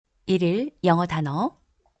1일 영어 단어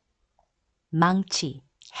망치,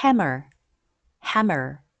 hammer,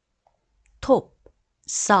 hammer, 톱,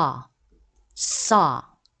 saw, saw,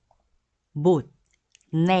 못,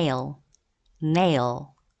 nail,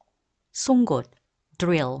 nail, 송곳,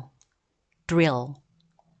 drill, drill,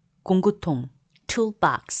 공구통,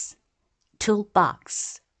 toolbox,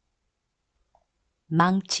 toolbox,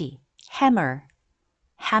 망치, hammer,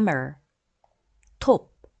 hammer,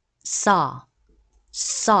 톱, saw,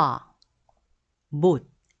 saw, 못,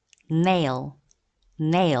 nail,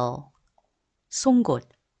 nail, 송곳,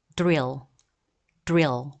 drill,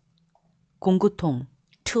 drill, 공구통,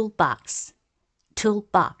 toolbox,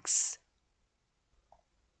 toolbox,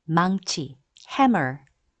 망치, hammer,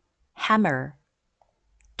 hammer,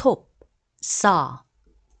 톱, saw,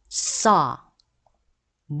 saw,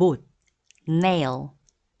 못, nail,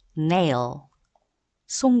 nail,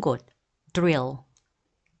 송곳, drill,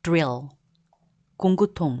 drill,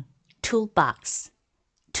 공구통, toolbox,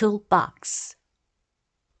 toolbox,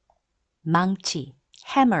 망치,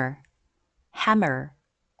 hammer, hammer,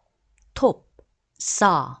 톱,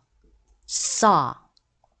 saw, saw,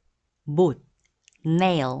 못,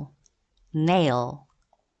 nail, nail,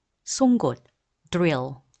 송곳,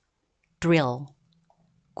 drill, drill,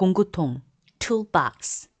 공구통,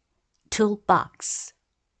 toolbox, toolbox,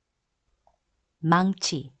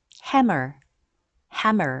 망치, hammer,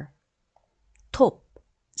 hammer, 톱,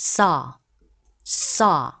 saw,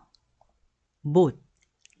 saw, 못,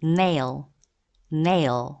 nail,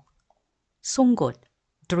 nail, 송곳,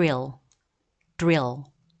 drill, drill,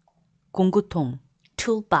 공구통,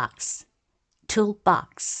 toolbox,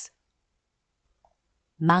 toolbox,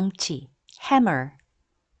 망치, hammer,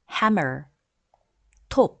 hammer,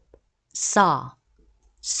 톱, saw,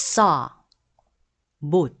 saw,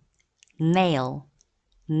 못, nail,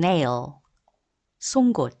 nail,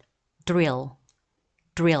 송곳, drill,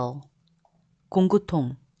 drill,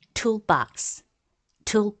 공구통, toolbox,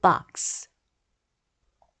 toolbox,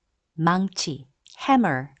 망치,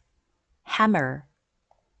 hammer, hammer,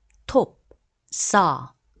 톱, saw,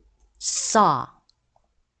 saw,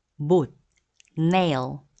 못,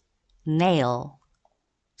 nail, nail,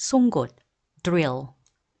 송곳, drill,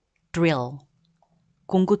 drill,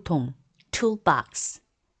 공구통, toolbox,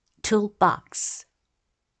 toolbox,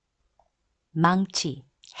 망치,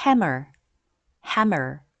 hammer,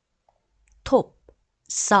 hammer, 톱,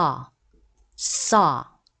 saw, saw,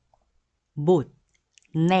 못,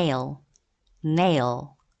 nail,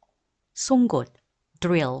 nail, 송곳,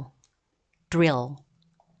 drill, drill,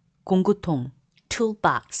 공구통,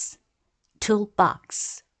 toolbox,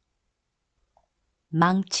 toolbox,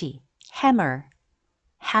 망치, hammer,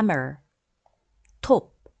 hammer,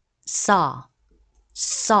 톱, saw,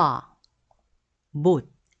 saw, 못,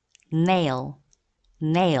 nail,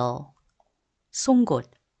 nail, 송곳,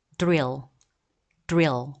 drill,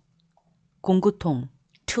 drill, 공구통,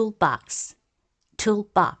 toolbox,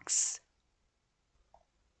 toolbox,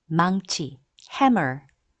 망치, hammer,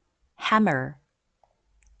 hammer,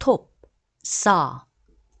 톱, saw,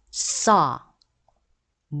 saw,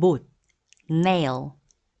 못, nail,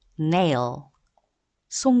 nail,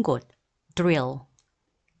 송곳, drill,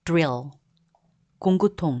 drill,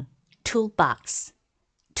 공구통, toolbox,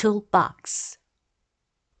 toolbox,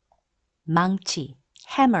 망치,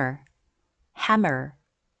 hammer, hammer,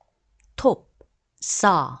 톱,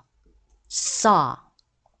 saw, saw,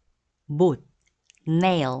 못,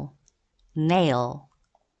 nail, nail,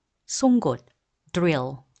 송곳,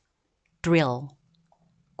 drill, drill,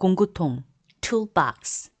 공구통,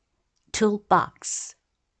 toolbox, toolbox,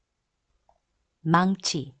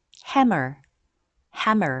 망치, hammer,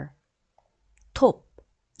 hammer, 톱,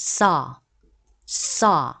 saw,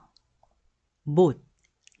 saw, 못,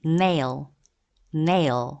 nail,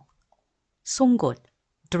 nail, 송곳,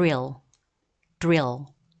 drill, drill,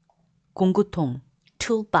 공구통,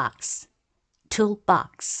 toolbox,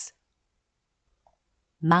 toolbox,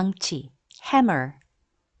 망치, hammer,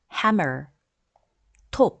 hammer,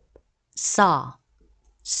 톱, saw,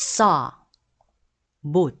 saw,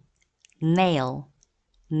 못, nail,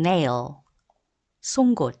 nail,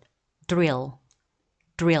 송곳, drill,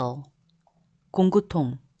 drill,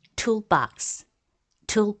 공구통, toolbox,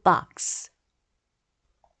 toolbox,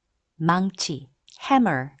 망치,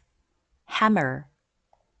 hammer, hammer,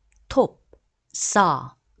 톱,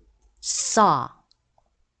 saw, saw,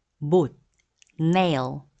 못,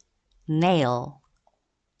 nail, nail,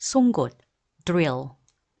 송곳, drill,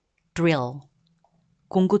 drill,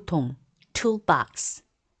 공구통, toolbox,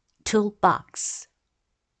 toolbox,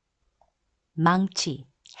 망치,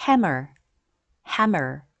 hammer,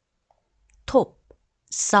 hammer, 톱,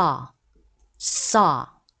 saw, saw,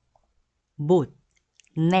 못,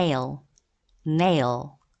 nail,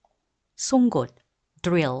 nail. 송곳,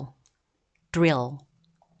 drill, drill.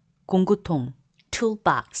 공구통,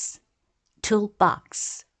 toolbox,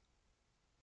 toolbox.